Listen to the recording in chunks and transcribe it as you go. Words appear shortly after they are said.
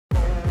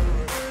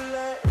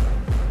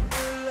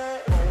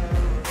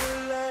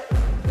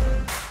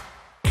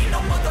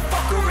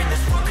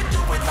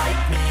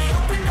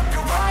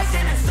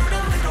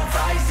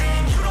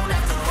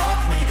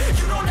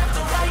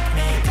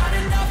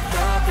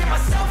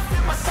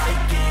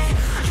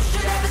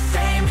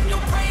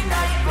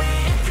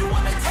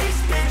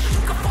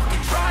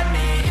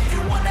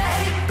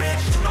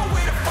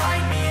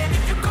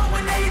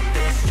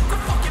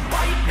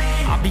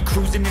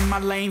cruising in my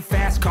lane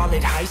fast, call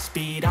it high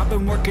speed. I've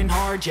been working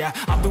hard, yeah,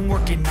 I've been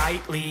working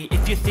nightly.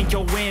 If you think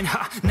you'll win,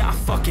 ha, not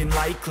fucking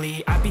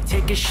likely. I be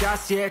taking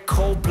shots, yeah,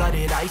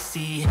 cold-blooded,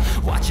 icy.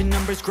 Watching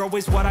numbers grow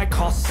is what I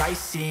call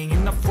sightseeing.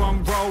 In the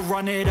front row,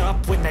 run it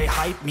up when they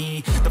hype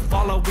me. The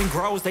following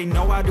grows, they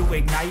know how to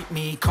ignite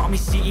me. Call me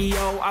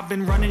CEO, I've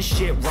been running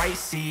shit right,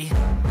 see.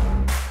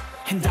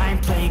 And I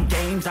ain't playing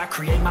games, I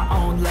create my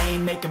own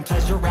lane, making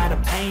pleasure out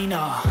of pain,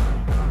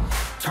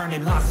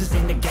 turning losses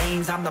into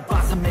gains. I'm the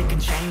boss, I'm making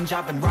change.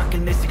 I've been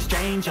rocking this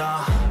exchange,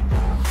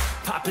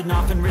 popping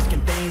off and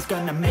risking things.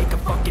 Gonna make a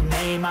fucking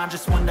name, I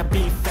just wanna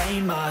be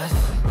famous.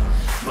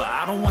 But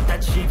I don't want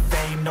that cheap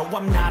fame, no,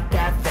 I'm not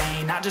that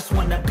vain. I just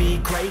wanna be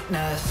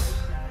greatness.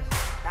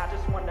 I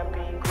just wanna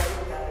be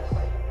greatness.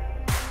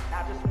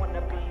 I just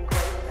wanna be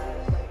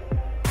greatness.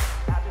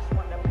 I just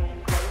wanna be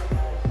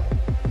greatness.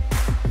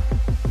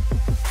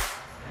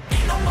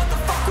 Ain't no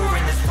motherfucker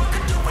in this world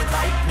could do it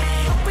like me.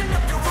 Open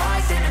up your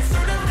eyes and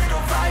insert a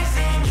little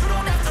rising. You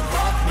don't have to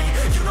love me,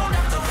 you don't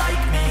have to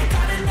like me.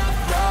 Got enough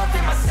love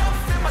in myself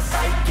and my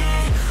psyche.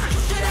 You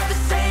should have the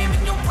same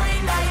in your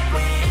brain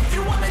nightly. If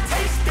you wanna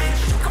taste, bitch,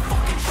 you can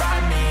fucking try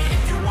me.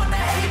 If you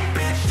wanna hate,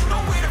 bitch, you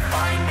know where to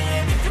find me.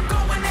 And if you're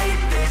going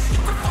hate this,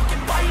 you can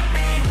fucking bite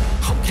me.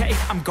 Okay,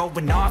 I'm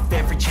going off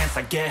every chance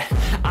I get.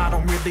 I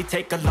don't really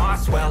take a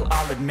loss, well,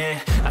 I'll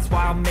admit. That's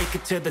why I'll make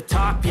it to the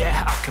top,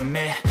 yeah, I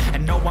commit.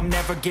 And no, I'm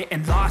never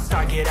getting lost,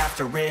 I get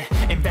after it.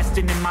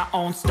 Investing in my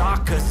own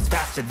stock, cause it's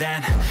faster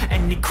than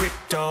any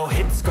crypto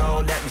hits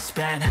go, let me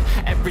spend.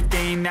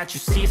 Everything that you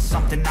see is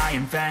something I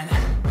invent.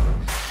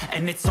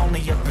 And it's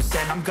only a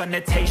percent. I'm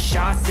gonna take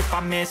shots. If I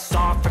miss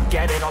all,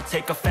 forget it. I'll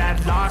take a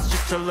fat loss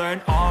just to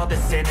learn all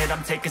that's in it.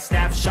 I'm taking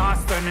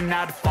snapshots, learning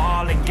how to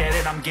fall and get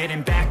it. I'm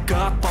getting back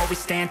up, always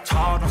stand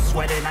tall, don't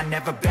sweat it. I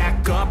never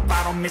back up,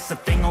 I don't miss a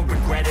thing or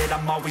regret it.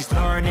 I'm always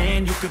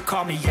learning, you could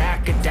call me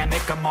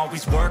academic. I'm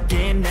always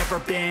working, never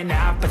been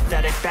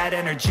apathetic. Bad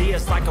energy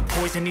is like a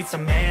poison, needs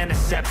some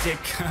antiseptic.